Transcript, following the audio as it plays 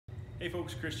Hey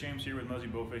folks, Chris James here with Muzzy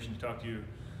Bowfishing to talk to you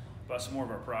about some more of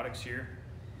our products here.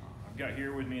 I've got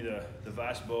here with me the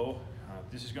Vice Bow.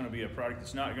 This is going to be a product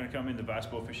that's not going to come in the Vice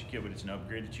Bowfishing kit, but it's an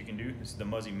upgrade that you can do. This is the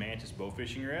Muzzy Mantis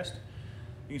Bowfishing Rest.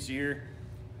 You can see here,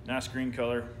 nice green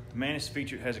color. The Mantis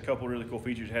feature has a couple really cool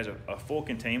features. It has a full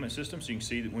containment system, so you can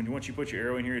see that once you put your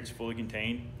arrow in here, it's fully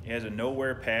contained. It has a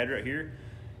no-wear pad right here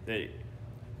that,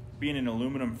 being an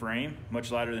aluminum frame,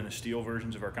 much lighter than the steel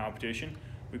versions of our competition,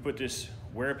 we put this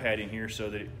wear pad in here so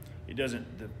that it doesn't,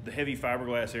 the heavy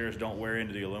fiberglass arrows don't wear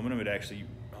into the aluminum. It actually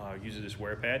uses this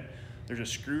wear pad. There's a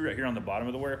screw right here on the bottom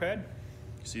of the wear pad.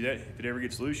 See that? If it ever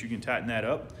gets loose, you can tighten that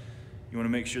up. You want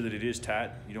to make sure that it is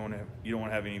tight. You don't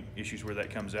want to have any issues where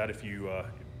that comes out. If you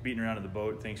beating around in the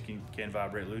boat, things can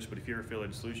vibrate loose. But if you ever feel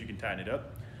it's loose, you can tighten it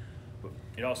up. But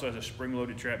it also has a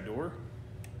spring-loaded trap door,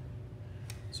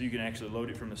 so you can actually load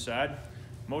it from the side.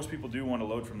 Most people do want to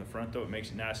load from the front though. It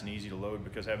makes it nice and easy to load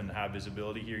because having the high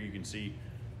visibility here, you can see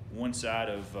one side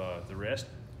of the rest.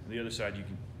 The other side you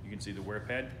can see the wear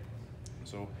pad.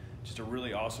 So just a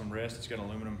really awesome rest. It's got an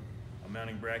aluminum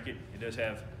mounting bracket. It does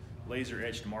have laser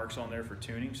etched marks on there for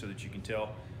tuning so that you can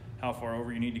tell how far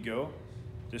over you need to go.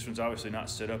 This one's obviously not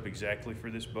set up exactly for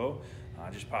this bow. I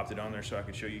just popped it on there so I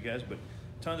could show you guys, but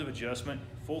tons of adjustment,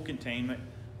 full containment,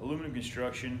 aluminum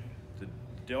construction, the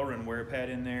Delrin wear pad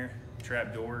in there,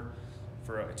 trap door.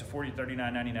 It's a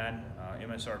 $39.99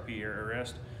 MSRP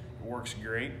rest. It works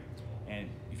great, and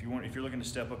if you're looking to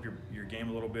step up your game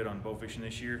a little bit on bow fishing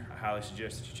this year, I highly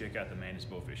suggest that you check out the Mantis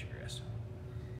Bowfishing Rest.